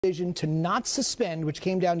Decision to not suspend, which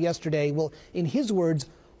came down yesterday, will, in his words,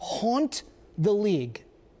 haunt the league.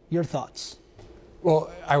 Your thoughts?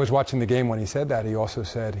 Well, I was watching the game when he said that. He also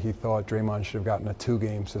said he thought Draymond should have gotten a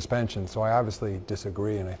 2-game suspension. So I obviously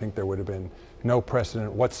disagree, and I think there would have been no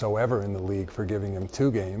precedent whatsoever in the league for giving him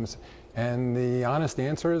 2 games. And the honest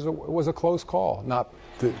answer is it was a close call, not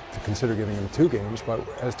to consider giving him 2 games, but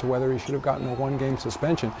as to whether he should have gotten a 1-game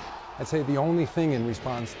suspension. I'd say the only thing in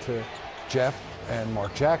response to Jeff and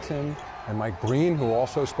Mark Jackson and Mike Breen, who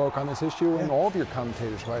also spoke on this issue, and all of your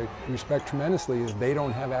commentators, who I respect tremendously, is they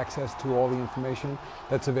don't have access to all the information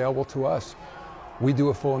that's available to us. We do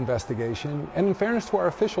a full investigation, and in fairness to our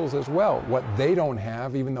officials as well, what they don't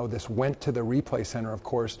have, even though this went to the replay center, of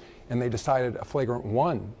course, and they decided a flagrant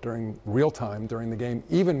 1 during real time during the game,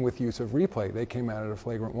 even with use of replay, they came out at a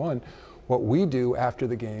flagrant 1. What we do after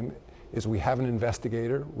the game is we have an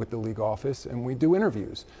investigator with the league office, and we do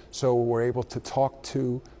interviews. So we're able to talk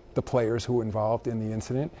to the players who were involved in the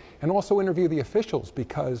incident and also interview the officials,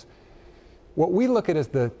 because what we look at is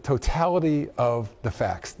the totality of the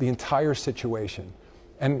facts, the entire situation.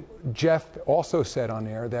 And Jeff also said on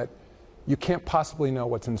air that you can't possibly know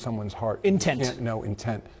what's in someone's heart. Intent. You can't know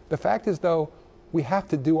intent. The fact is, though, we have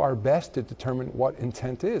to do our best to determine what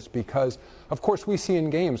intent is, because, of course, we see in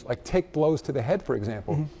games, like take blows to the head, for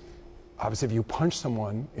example. Mm-hmm. Obviously, if you punch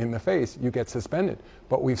someone in the face, you get suspended.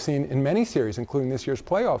 But we've seen in many series, including this year's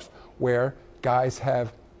playoffs, where guys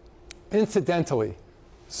have incidentally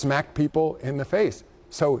smacked people in the face.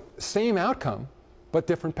 So same outcome, but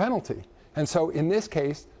different penalty. And so in this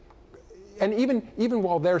case, and even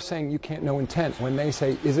while they're saying you can't know intent, when they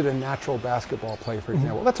say, is it a natural basketball play, for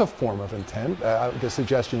example, that's a form of intent. The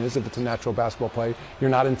suggestion is if it's a natural basketball play,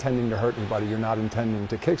 you're not intending to hurt anybody, you're not intending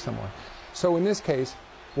to kick someone. So in this case,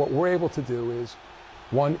 what we're able to do is,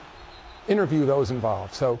 1, interview those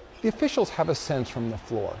involved. So the officials have a sense from the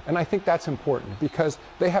floor, and I think that's important because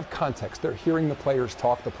they have context. They're hearing the players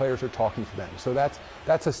talk, the players are talking to them. So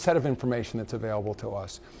that's a set of information that's available to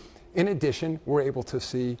us. In addition, we're able to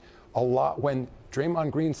see a lot when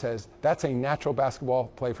Draymond Green says, that's a natural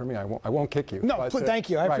basketball play for me, I won't kick you. No, but, thank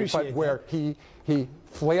you, I appreciate it. But where he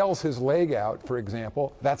flails his leg out, for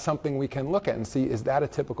example, that's something we can look at and see, is that a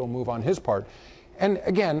typical move on his part? And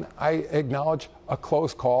again, I acknowledge a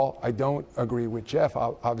close call. I don't agree with Jeff,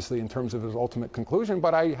 obviously, in terms of his ultimate conclusion,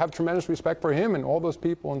 but I have tremendous respect for him and all those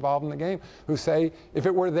people involved in the game who say if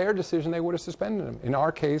it were their decision, they would have suspended him. In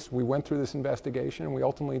our case, we went through this investigation and we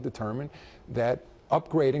ultimately determined that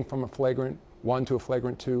upgrading from a flagrant 1 to a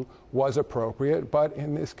flagrant 2 was appropriate, but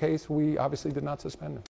in this case, we obviously did not suspend him.